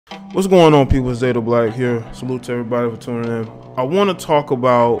What's going on, people? It's Zeta Black here. Salute to everybody for tuning in. I want to talk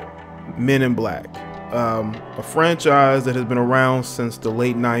about Men in Black, a franchise that has been around since the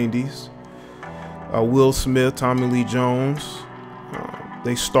late 90s. Will Smith, Tommy Lee Jones,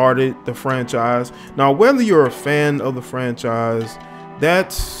 they started the franchise. Now, whether you're a fan of the franchise,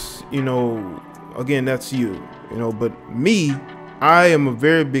 that's, again, that's you, but me, I am a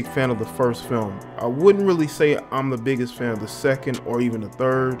very big fan of the first film. I wouldn't really say I'm the biggest fan of the second or even the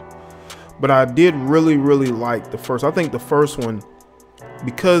third, but I did really like the first. I think the first one,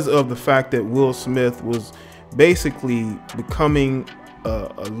 because of the fact that Will Smith was basically becoming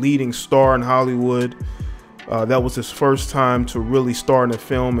a leading star in Hollywood. That was his first time to really start in a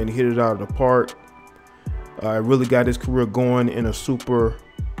film and hit it out of the park. Really got his career going in a super...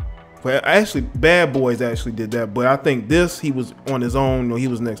 Well, actually, Bad Boys actually did that, but I think this, he was on his own. He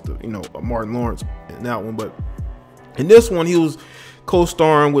was next to, Martin Lawrence in that one, but in this one, he was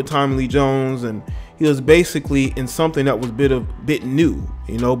co-starring with Tommy Lee Jones, and he was basically in something that was a bit new,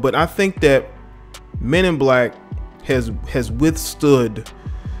 But I think that Men in Black has withstood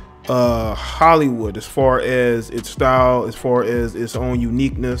Hollywood as far as its style, as far as its own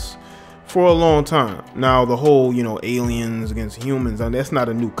uniqueness, for a long time. Now, the whole, aliens against humans, and that's not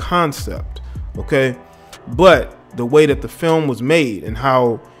a new concept, okay? But the way that the film was made and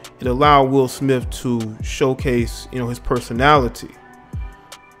how it allowed Will Smith to showcase, his personality,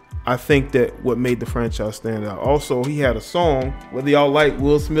 I think that what made the franchise stand out. Also, he had a song, whether y'all like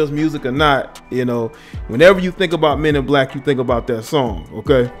Will Smith's music or not, whenever you think about Men in Black, you think about that song,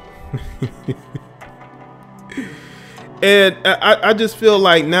 okay? And I just feel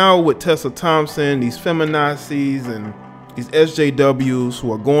like now with Tessa Thompson, these feminazis and these SJWs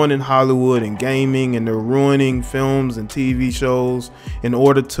who are going in Hollywood and gaming, and they're ruining films and TV shows in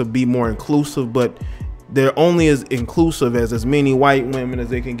order to be more inclusive, but they're only as inclusive as many white women as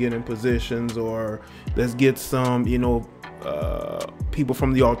they can get in positions, or let's get some, people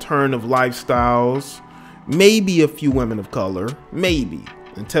from the alternative lifestyles, maybe a few women of color, maybe.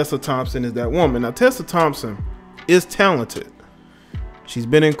 And Tessa Thompson is that woman. Now, Tessa Thompson is talented. She's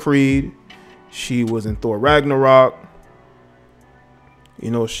been in Creed. She was in Thor Ragnarok.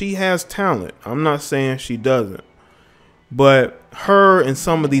 She has talent. I'm not saying she doesn't. But her and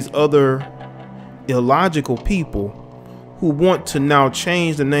some of these other illogical people who want to now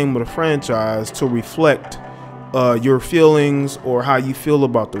change the name of the franchise to reflect your feelings or how you feel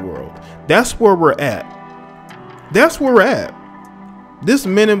about the world. That's where we're at. That's where we're at. This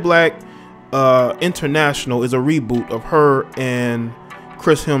Men in Black International is a reboot of her and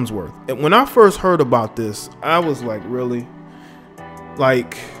Chris Hemsworth. And when I first heard about this, I was like, really?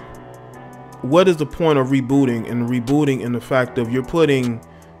 Like, what is the point of rebooting in the fact of you're putting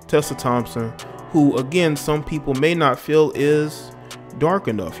Tessa Thompson, who, again, some people may not feel is dark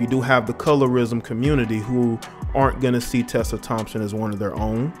enough. You do have the colorism community who aren't going to see Tessa Thompson as one of their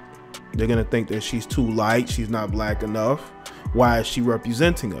own. They're going to think that she's too light. She's not black enough. Why is she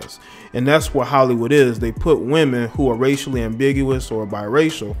representing us? And that's what Hollywood is. They put women who are racially ambiguous or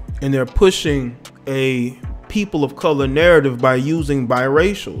biracial, and they're pushing a people of color narrative by using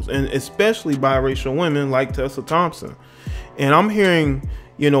biracials, and especially biracial women like Tessa Thompson. And I'm hearing,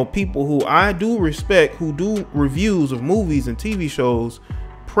 people who I do respect, who do reviews of movies and TV shows,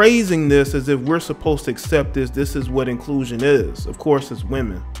 praising this as if we're supposed to accept this. This is what inclusion is. Of course, it's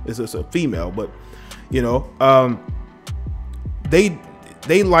women. It's a female, but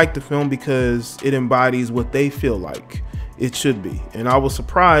they like the film because it embodies what they feel like it should be. And I was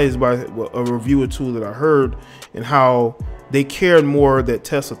surprised by a review or two that I heard, and how they cared more that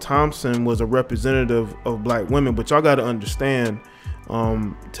Tessa Thompson was a representative of black women. But y'all got to understand,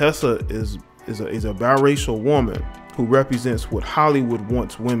 Tessa is a biracial woman who represents what Hollywood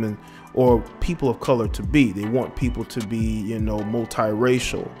wants women or people of color to be. They want people to be,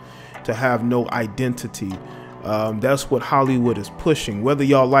 multiracial, to have no identity. That's what Hollywood is pushing. Whether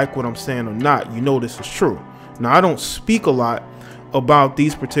y'all like what I'm saying or not, this is true. Now, I don't speak a lot about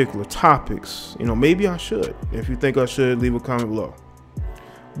these particular topics. Maybe I should. If you think I should, leave a comment below.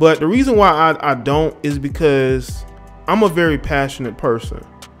 But the reason why I don't is because I'm a very passionate person.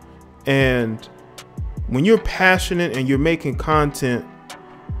 And when you're passionate and you're making content,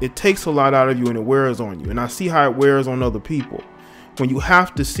 it takes a lot out of you and it wears on you. And I see how it wears on other people. When you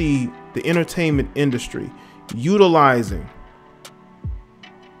have to see the entertainment industry utilizing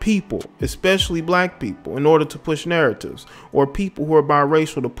people, especially black people, in order to push narratives, or people who are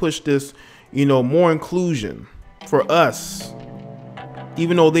biracial to push this, more inclusion for us,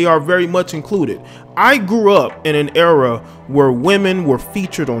 even though they are very much included. I grew up in an era where women were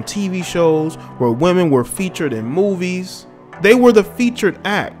featured on TV shows, where women were featured in movies. They were the featured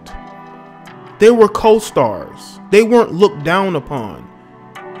act. They were co-stars. They weren't looked down upon.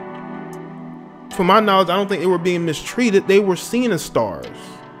 From my knowledge, I don't think they were being mistreated. They were seen as stars.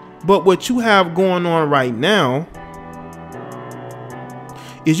 But what you have going on right now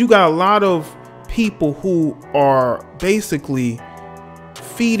is you got a lot of people who are basically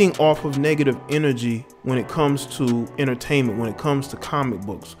feeding off of negative energy when it comes to entertainment, when it comes to comic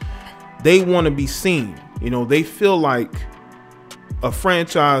books. They want to be seen. You know, they feel like a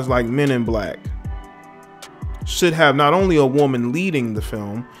franchise like Men in Black should have not only a woman leading the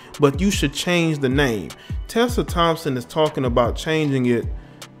film, but you should change the name. Tessa Thompson is talking about changing it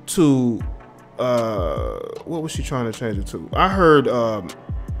to what was she trying to change it to? I heard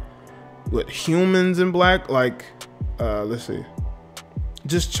what, Humans in Black, like let's see,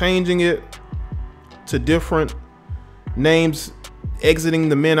 just changing it to different names, exiting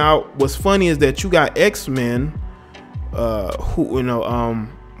the men out. What's funny is that you got X-Men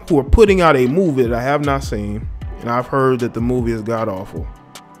who are putting out a movie that I have not seen, and I've heard that the movie is god awful,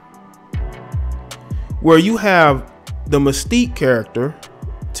 where you have the Mystique character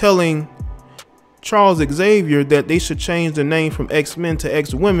telling Charles Xavier that they should change the name from X-Men to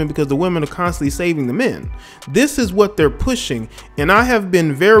X-Women because the women are constantly saving the men. This is what they're pushing, and I've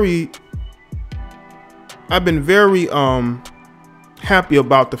been very happy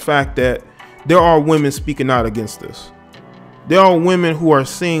about the fact that there are women speaking out against this. There are women who are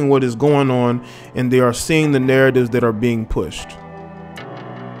seeing what is going on, and they are seeing the narratives that are being pushed.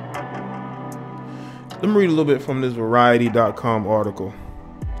 Let me read a little bit from this Variety.com article.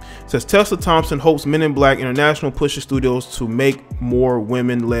 It says Tessa Thompson hopes Men in Black International pushes studios to make more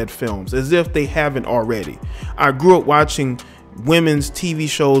women-led films, as if they haven't already. I grew up watching women's TV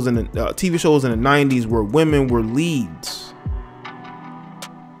shows in the 90s where women were leads.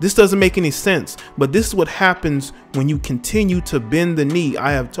 This doesn't make any sense, but this is what happens when you continue to bend the knee.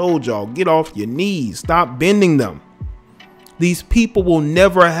 I have told y'all, get off your knees. Stop bending them. These people will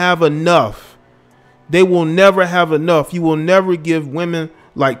never have enough. They will never have enough. You will never give women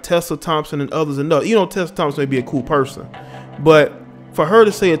like Tessa Thompson and others enough. You know, Tessa Thompson may be a cool person, but for her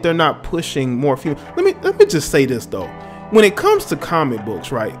to say that they're not pushing more female, let me just say this though. When it comes to comic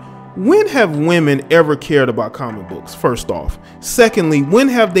books, right? When have women ever cared about comic books? First off. Secondly, when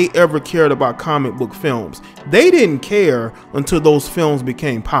have they ever cared about comic book films? They didn't care until those films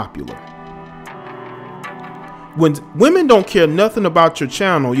became popular. When women don't care nothing about your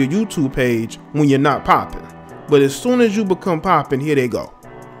channel, your YouTube page, when you're not popping. But as soon as you become popping, here they go.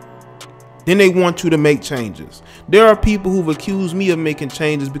 Then they want you to make changes. There are people who've accused me of making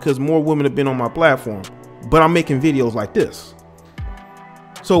changes because more women have been on my platform, but I'm making videos like this.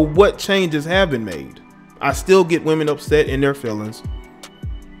 So what changes have been made? I still get women upset in their feelings.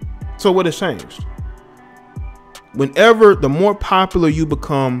 So what has changed? Whenever the more popular you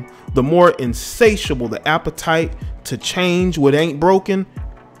become, the more insatiable the appetite to change what ain't broken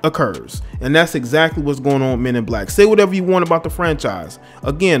occurs. And that's exactly what's going on with Men in Black. Say whatever you want about the franchise.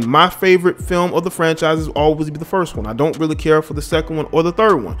 Again, my favorite film of the franchise is always be the first one. I don't really care for the second one or the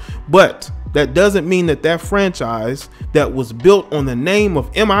third one. But that doesn't mean that that franchise that was built on the name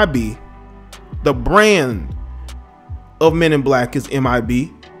of MIB, the brand of Men in Black is MIB,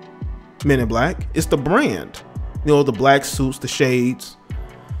 Men in Black. It's the brand. You know, the black suits, the shades.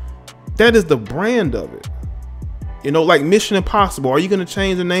 That is the brand of it. You know, like Mission Impossible. Are you going to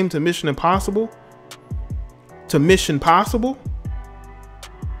change the name to Mission Impossible? To Mission Possible?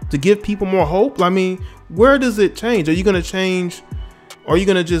 To give people more hope? I mean, where does it change? Are you going to change? Are you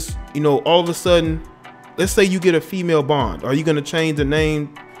going to just, you know, all of a sudden, let's say you get a female Bond. Are you going to change the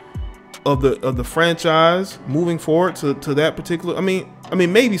name of the franchise moving forward to that particular? I mean,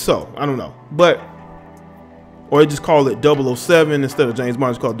 maybe so. I don't know. But, or just call it 007 instead of James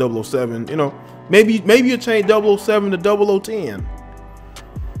Bond, just call it 007, you know. Maybe you change 007 to 0010.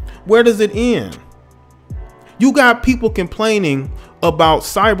 Where does it end? You got people complaining about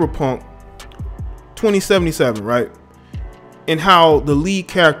Cyberpunk 2077, right? And how the lead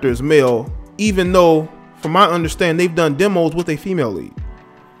character is male, even though, from my understanding, they've done demos with a female lead.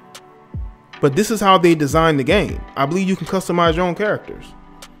 But this is how they designed the game. I believe you can customize your own characters.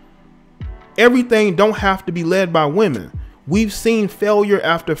 Everything don't have to be led by women. We've seen failure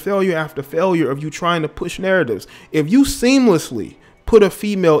after failure after failure of you trying to push narratives. If you seamlessly put a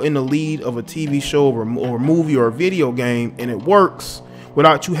female in the lead of a TV show or movie or a video game and it works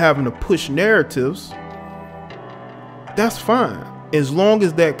without you having to push narratives, that's fine. As long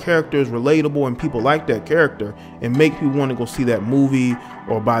as that character is relatable and people like that character and make people want to go see that movie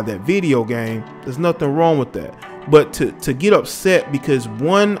or buy that video game, there's nothing wrong with that. But to get upset because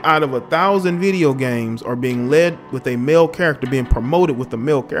 1 out of 1,000 video games are being led with a male character, being promoted with a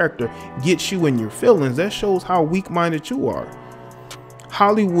male character, gets you in your feelings. That shows how weak-minded you are.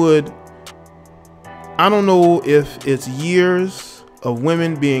 Hollywood, I don't know if it's years of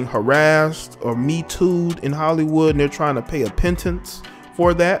women being harassed or Me Too'd in Hollywood, and they're trying to pay a penance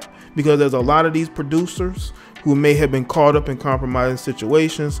for that, because there's a lot of these producers who may have been caught up in compromising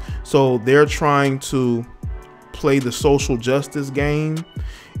situations. So they're trying to play the social justice game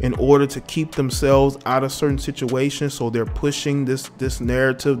in order to keep themselves out of certain situations. So they're pushing this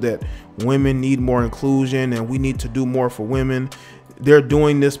narrative that women need more inclusion and we need to do more for women. They're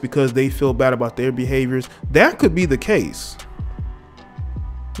doing this because they feel bad about their behaviors. That could be the case.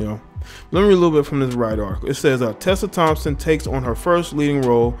 You know, let me read a little bit from this Right article. It says Tessa Thompson takes on her first leading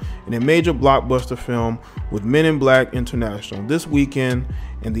role in a major blockbuster film with Men in Black International this weekend,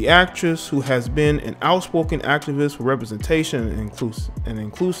 and the actress, who has been an outspoken activist for representation and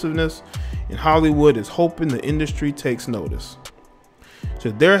inclusiveness in Hollywood, is hoping the industry takes notice.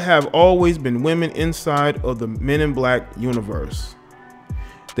 So there have always been women inside of the Men in Black universe.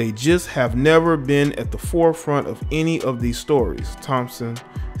 They just have never been at the forefront of any of these stories, Thompson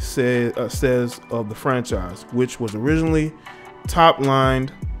says of the franchise, which was originally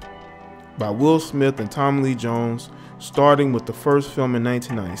top-lined by Will Smith and Tommy Lee Jones, starting with the first film in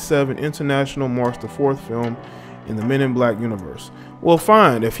 1997. International marks the 4th film in the Men in Black universe. Well,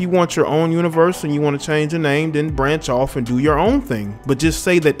 fine. If you want your own universe and you want to change the name, then branch off and do your own thing. But just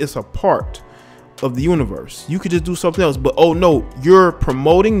say that it's a part of the universe. You could just do something else. But oh no, you're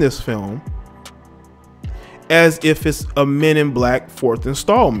promoting this film as if it's a Men in Black 4th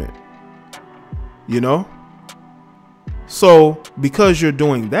installment. You know? So because you're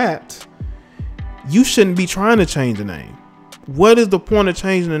doing that, you shouldn't be trying to change the name. What is the point of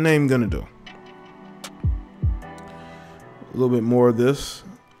changing the name gonna do? A little bit more of this.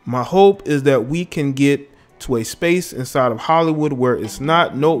 My hope is that we can get to a space inside of Hollywood where it's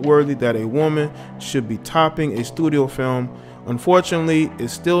not noteworthy that a woman should be topping a studio film. Unfortunately,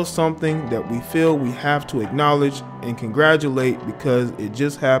 it's still something that we feel we have to acknowledge and congratulate because it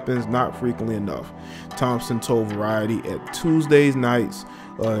just happens not frequently enough, Thompson told Variety at Tuesday's night's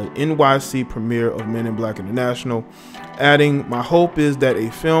NYC premiere of Men in Black International, adding, "My hope is that a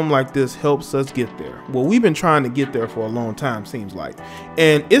film like this helps us get there." Well, we've been trying to get there for a long time, seems like.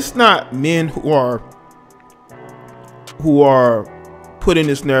 And it's not men who are putting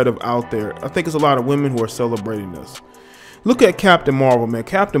this narrative out there. I think it's a lot of women who are celebrating this. Look at Captain Marvel, man.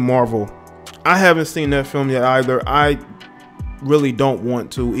 Captain Marvel, I haven't seen that film yet either. I really don't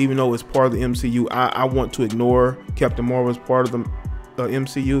want to, even though it's part of the MCU. I want to ignore Captain Marvel as part of the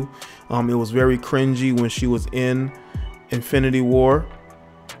MCU. It was very cringy when she was in Infinity War.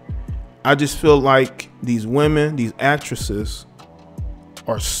 I just feel like these women, these actresses,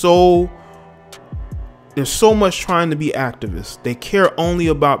 are there's so much trying to be activists. They care only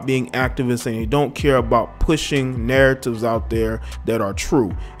about being activists and they don't care about pushing narratives out there that are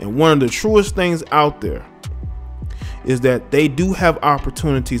true. And one of the truest things out there is that they do have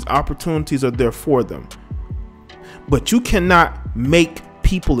opportunities. Opportunities are there for them. But you cannot make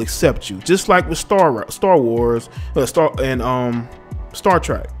people accept you. Just like with Star Wars, Star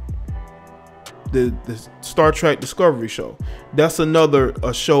Trek. The Star Trek Discovery show. That's another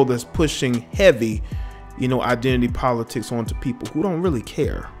show that's pushing heavy, you know, identity politics onto people who don't really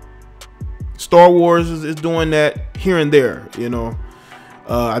care. Star Wars is doing that here and there, you know.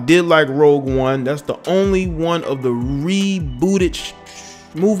 I did like Rogue One. That's the only one of the rebooted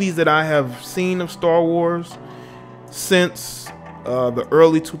movies that I have seen of Star Wars since the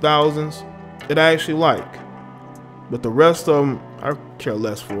early 2000s that I actually like. But the rest of them, I care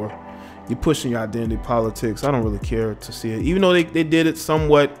less for. You're pushing your identity politics. I don't really care to see it. Even though they did it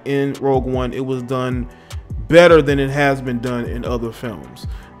somewhat in Rogue One, it was done better than it has been done in other films.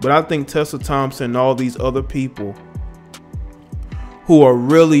 But I think Tessa Thompson and all these other people who are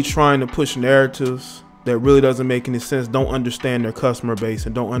really trying to push narratives that really doesn't make any sense don't understand their customer base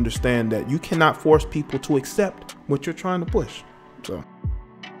and don't understand that you cannot force people to accept what you're trying to push. So